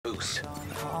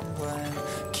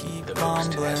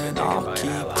mumbling, I'll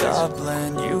keep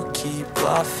doubling. You keep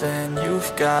bluffing,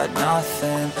 you've got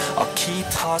nothing. I'll keep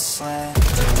hustling.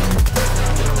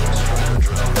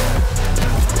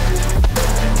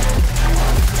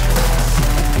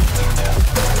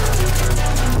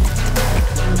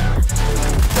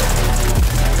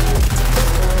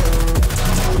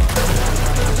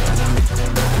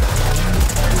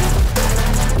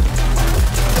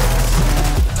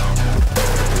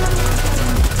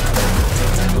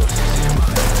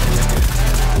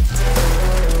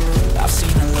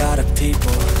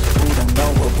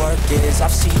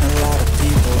 I've seen a lot of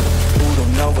people who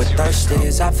don't know what thirst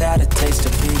is. I've had a taste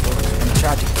of evil and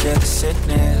tried to cure the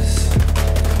sickness,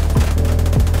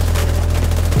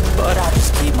 but I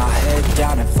just keep my head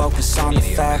down and focus on the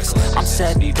facts. I'm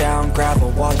setting down gravel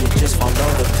while you just follow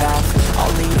the path.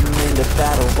 I'll lead them into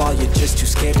battle while you're just too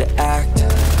scared to act.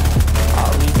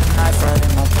 I'll leave the knife right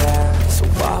in my back. So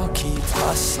I'll keep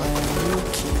hustling, you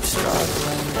keep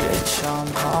struggling. Bitch, I'm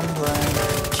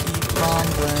humbling. Keep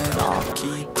rumbling, I'll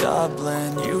keep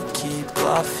doubling. You keep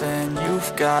bluffing,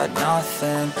 you've got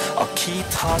nothing. I'll keep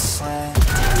hustling.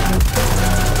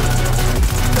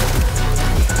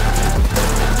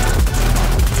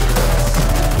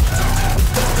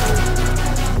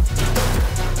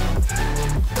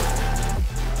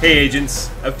 Hey agents,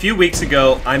 a few weeks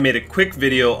ago I made a quick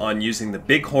video on using the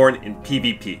Bighorn in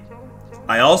PvP.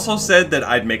 I also said that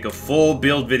I'd make a full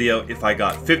build video if I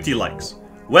got 50 likes.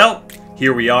 Well,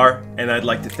 here we are, and I'd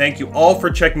like to thank you all for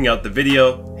checking out the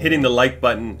video, hitting the like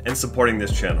button, and supporting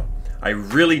this channel. I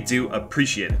really do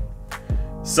appreciate it.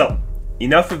 So,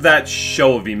 enough of that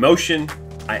show of emotion.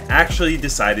 I actually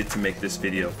decided to make this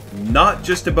video not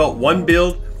just about one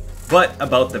build, but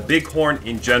about the Bighorn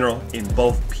in general in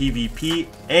both PvP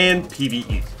and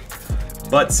PvE.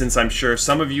 But since I'm sure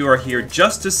some of you are here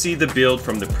just to see the build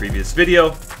from the previous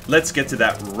video, let's get to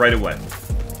that right away.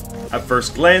 At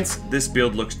first glance, this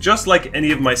build looks just like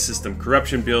any of my system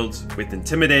corruption builds with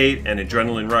Intimidate and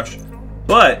Adrenaline Rush,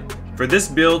 but for this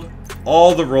build,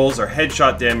 all the rolls are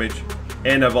headshot damage,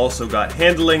 and I've also got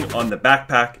handling on the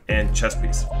backpack and chest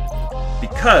piece.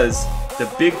 Because the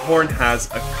Bighorn has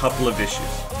a couple of issues.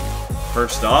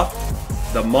 First off,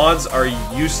 the mods are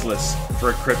useless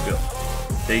for a crit build.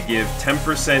 They give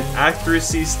 10%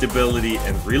 accuracy, stability,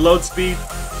 and reload speed,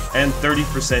 and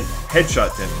 30%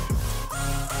 headshot damage.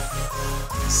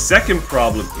 Second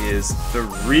problem is the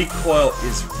recoil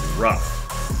is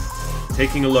rough.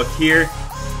 Taking a look here,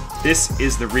 this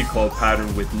is the recoil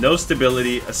pattern with no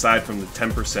stability aside from the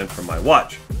 10% from my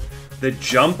watch. The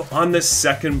jump on the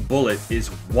second bullet is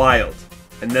wild,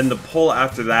 and then the pull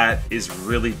after that is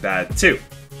really bad too.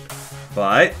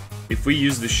 But if we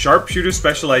use the sharpshooter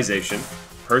specialization,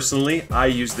 personally I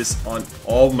use this on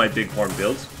all my Bighorn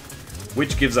builds,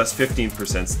 which gives us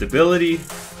 15% stability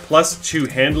plus 2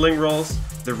 handling rolls.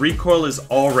 The recoil is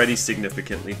already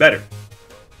significantly better.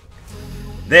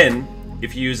 Then,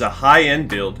 if you use a high-end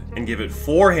build and give it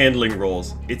 4 handling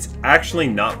rolls, it's actually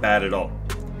not bad at all.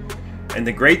 And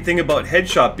the great thing about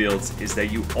headshot builds is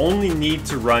that you only need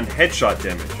to run headshot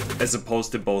damage, as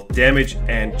opposed to both damage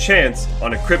and chance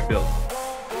on a crit build.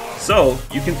 So,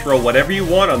 you can throw whatever you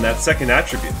want on that second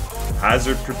attribute.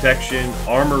 Hazard protection,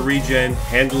 armor regen,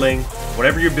 handling,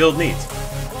 whatever your build needs.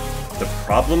 The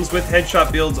problems with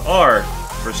headshot builds are,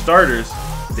 for starters,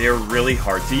 they are really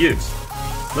hard to use.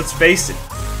 Let's face it,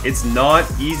 it's not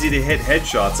easy to hit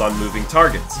headshots on moving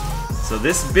targets. So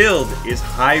this build is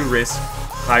high risk,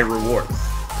 high reward.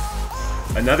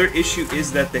 Another issue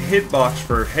is that the hitbox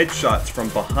for headshots from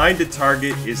behind a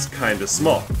target is kinda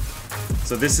small.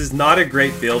 So this is not a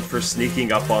great build for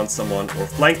sneaking up on someone or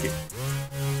flanking.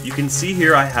 You can see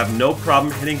here I have no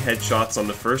problem hitting headshots on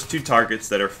the first 2 targets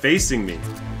that are facing me.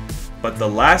 But the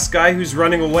last guy who's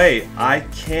running away, I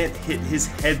can't hit his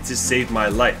head to save my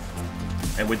life.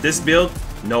 And with this build,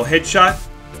 no headshot,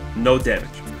 no damage.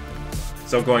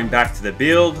 So going back to the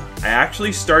build, I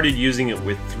actually started using it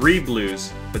with 3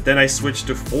 blues, but then I switched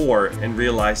to 4 and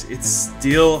realized it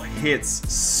still hits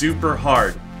super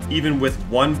hard, even with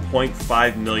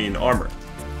 1.5 million armor.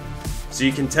 So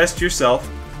you can test yourself.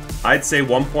 I'd say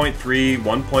 1.3,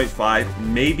 1.5,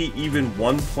 maybe even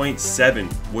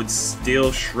 1.7 would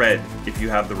still shred if you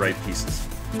have the right pieces.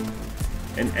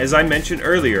 And as I mentioned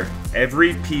earlier,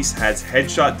 every piece has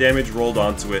headshot damage rolled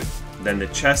onto it, then the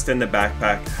chest and the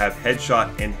backpack have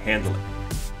headshot and handling.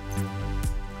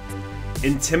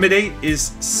 Intimidate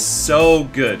is so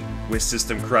good with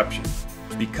system corruption,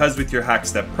 because with your hack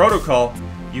step protocol,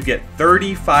 you get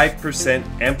 35%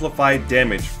 amplified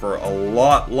damage for a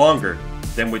lot longer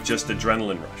than with just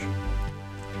Adrenaline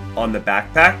Rush. On the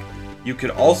backpack, You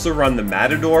could also run the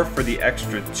Matador for the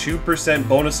extra 2%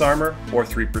 bonus armor or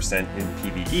 3% in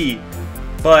PvE,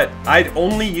 but I'd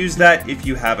only use that if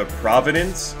you have a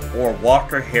Providence or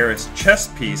Walker Harris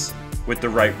chest piece with the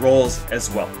right rolls as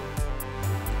well.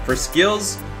 For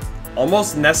skills,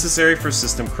 almost necessary for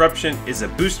System Corruption is a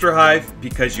Booster Hive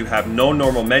because you have no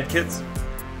normal medkits.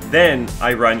 Then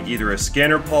I run either a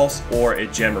Scanner Pulse or a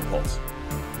Jammer Pulse.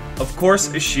 Of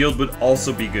course, a shield would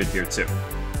also be good here too.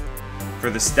 For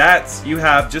the stats, you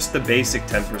have just the basic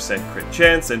 10% crit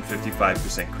chance and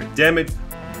 55% crit damage,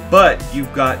 but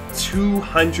you've got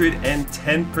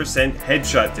 210%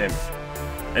 headshot damage.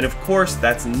 And of course,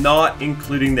 that's not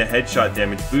including the headshot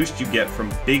damage boost you get from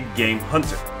Big Game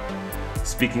Hunter.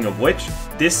 Speaking of which,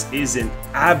 this is an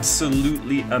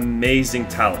absolutely amazing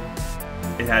talent.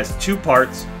 It has two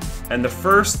parts, and the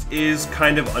first is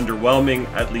kind of underwhelming,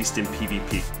 at least in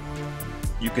PvP.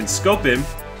 You can scope him,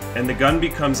 and the gun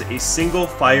becomes a single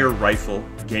fire rifle,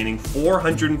 gaining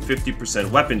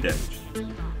 450% weapon damage.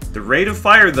 The rate of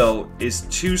fire though is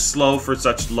too slow for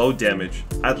such low damage,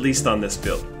 at least on this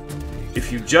build.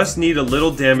 If you just need a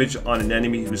little damage on an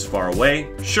enemy who's far away,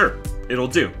 sure, it'll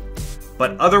do.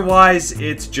 But otherwise,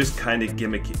 it's just kinda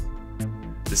gimmicky.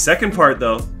 The second part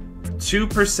though,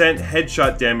 2%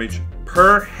 headshot damage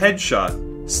per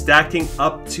headshot, stacking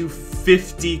up to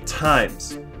 50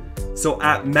 times. So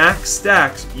at max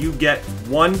stacks, you get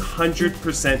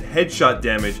 100% headshot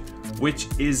damage, which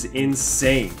is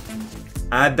insane.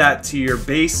 Add that to your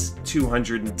base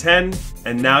 210,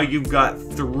 and now you've got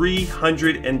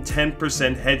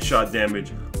 310% headshot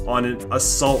damage on an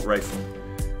assault rifle.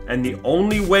 And the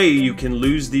only way you can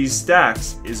lose these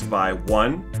stacks is by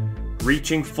 1,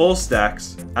 reaching full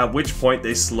stacks, at which point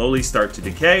they slowly start to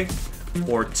decay,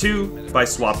 or 2, by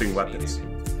swapping weapons.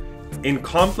 In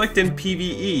Conflict and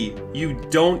PvE, you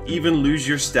don't even lose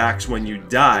your stacks when you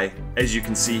die, as you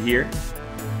can see here.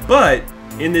 But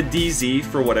in the DZ,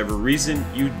 for whatever reason,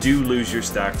 you do lose your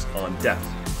stacks on death.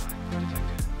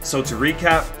 So to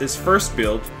recap, this first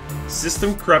build,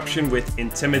 System Corruption with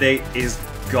Intimidate is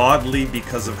godly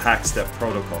because of Hackstep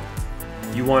Protocol.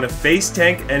 You want to face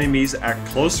tank enemies at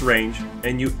close range,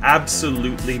 and you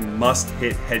absolutely must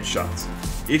hit headshots.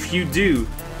 If you do,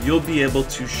 you'll be able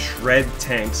to shred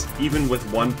tanks even with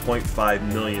 1.5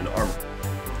 million armor.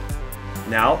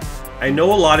 Now, I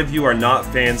know a lot of you are not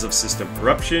fans of System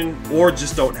Corruption or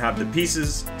just don't have the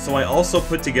pieces, so I also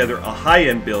put together a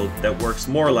high-end build that works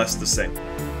more or less the same.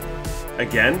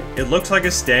 Again, it looks like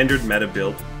a standard meta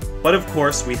build, but of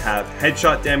course we have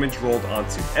headshot damage rolled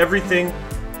onto everything,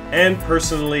 and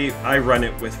personally I run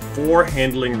it with 4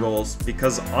 handling rolls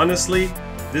because honestly,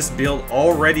 this build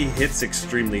already hits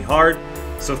extremely hard,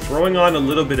 so throwing on a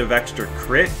little bit of extra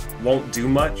crit won't do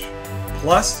much.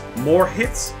 Plus, more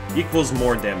hits equals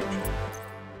more damage.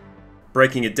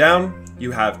 Breaking it down,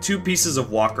 you have 2 pieces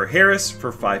of Walker Harris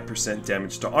for 5%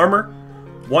 damage to armor,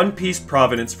 1 piece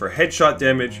Providence for headshot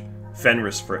damage,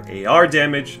 Fenris for AR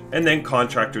damage, and then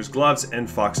Contractor's Gloves and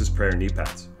Fox's Prayer knee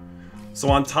pads. So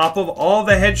on top of all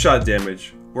the headshot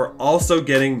damage, we're also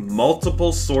getting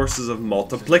multiple sources of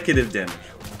multiplicative damage.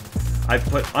 I've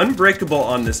put Unbreakable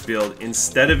on this build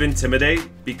instead of Intimidate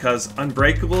because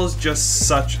Unbreakable is just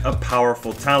such a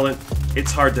powerful talent,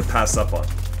 it's hard to pass up on.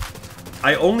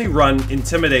 I only run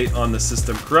Intimidate on the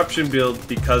System Corruption build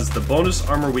because the bonus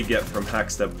armor we get from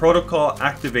Hackstep Protocol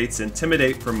activates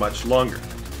Intimidate for much longer.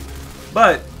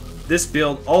 But this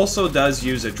build also does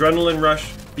use Adrenaline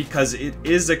Rush because it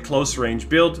is a close range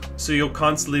build, so you'll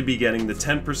constantly be getting the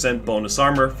 10% bonus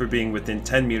armor for being within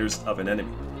 10 meters of an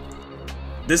enemy.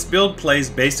 This build plays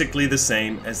basically the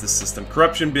same as the System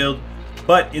Corruption build,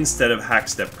 but instead of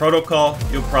Hackstep Protocol,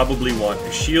 you'll probably want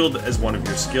a shield as one of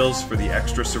your skills for the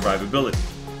extra survivability.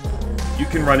 You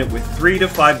can run it with 3 to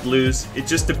 5 blues, it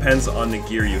just depends on the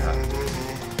gear you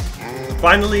have.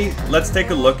 Finally, let's take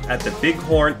a look at the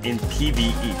Bighorn in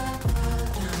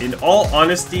PvE. In all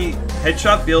honesty,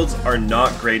 headshot builds are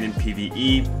not great in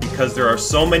PvE because there are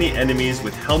so many enemies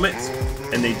with helmets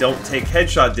and they don't take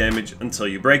headshot damage until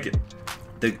you break it.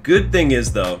 The good thing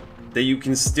is though, that you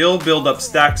can still build up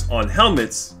stacks on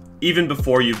helmets even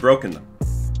before you've broken them.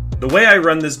 The way I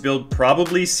run this build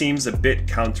probably seems a bit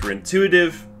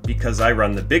counterintuitive because I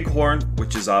run the Bighorn,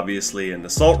 which is obviously an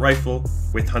assault rifle,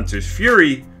 with Hunter's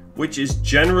Fury, which is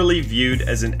generally viewed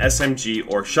as an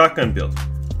SMG or shotgun build.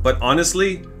 But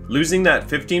honestly, losing that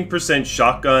 15%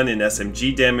 shotgun and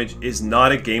SMG damage is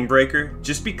not a game breaker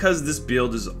just because this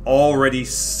build is already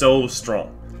so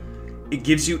strong. It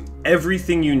gives you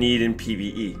everything you need in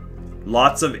PvE.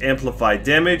 Lots of amplified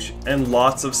damage and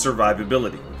lots of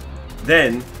survivability.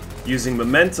 Then, using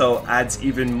Memento adds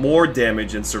even more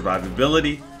damage and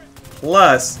survivability,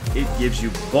 Plus, it gives you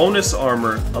bonus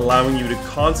armor, allowing you to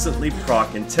constantly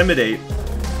proc Intimidate,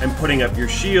 and putting up your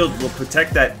shield will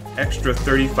protect that extra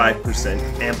 35%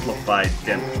 amplified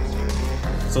damage.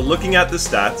 So looking at the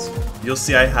stats, you'll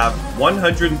see I have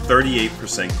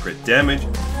 138% crit damage,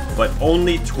 but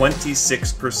only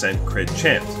 26% crit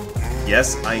chance.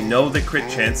 Yes, I know the crit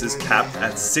chance is capped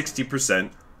at 60%,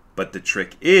 but the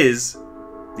trick is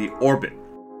the orbit.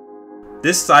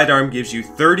 This sidearm gives you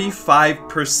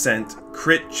 35%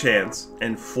 crit chance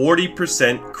and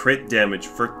 40% crit damage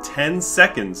for 10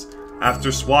 seconds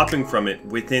after swapping from it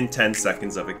within 10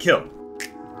 seconds of a kill.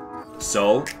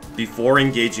 So, before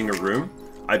engaging a room,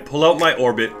 I pull out my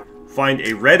orbit, find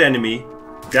a red enemy,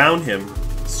 down him,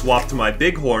 swap to my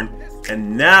Bighorn,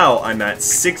 and now I'm at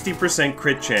 60%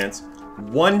 crit chance,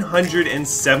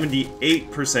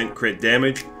 178% crit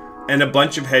damage, and a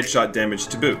bunch of headshot damage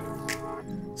to boot.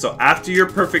 So after your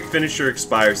perfect finisher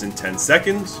expires in 10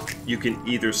 seconds, you can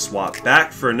either swap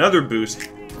back for another boost,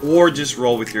 or just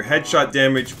roll with your headshot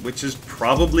damage, which is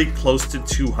probably close to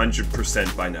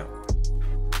 200% by now.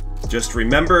 Just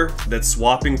remember that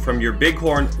swapping from your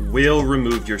Bighorn will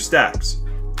remove your stacks.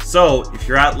 So if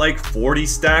you're at like 40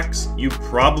 stacks, you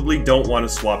probably don't want to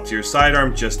swap to your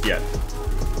sidearm just yet.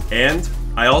 And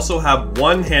I also have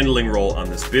one handling roll on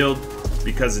this build.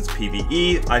 Because it's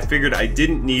PvE, I figured I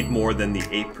didn't need more than the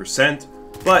 8%,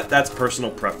 but that's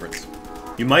personal preference.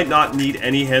 You might not need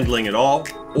any handling at all,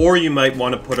 or you might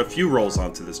want to put a few rolls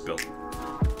onto this build.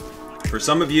 For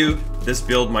some of you, this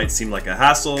build might seem like a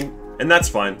hassle, and that's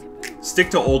fine. Stick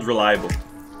to old reliable.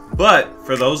 But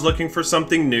for those looking for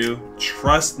something new,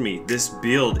 trust me, this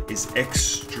build is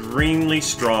extremely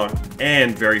strong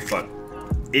and very fun.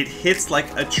 It hits like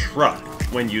a truck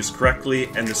when used correctly,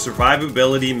 and the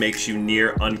survivability makes you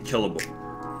near unkillable,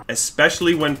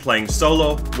 especially when playing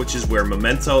solo, which is where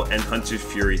Memento and Hunter's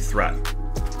Fury thrive.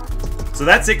 So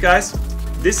that's it, guys.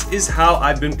 This is how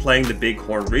I've been playing the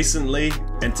Bighorn recently,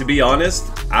 and to be honest,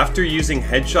 after using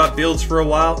headshot builds for a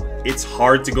while, it's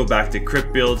hard to go back to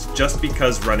crit builds just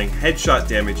because running headshot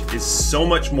damage is so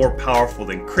much more powerful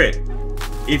than crit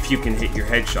if you can hit your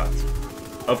headshots.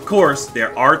 Of course,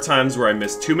 there are times where I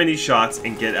miss too many shots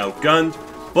and get outgunned,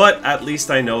 but at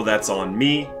least I know that's on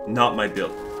me, not my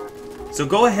build. So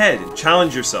go ahead and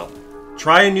challenge yourself.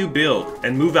 Try a new build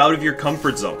and move out of your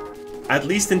comfort zone, at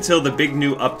least until the big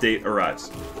new update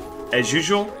arrives. As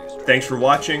usual, thanks for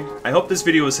watching. I hope this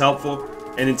video was helpful,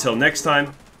 and until next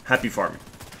time, happy farming.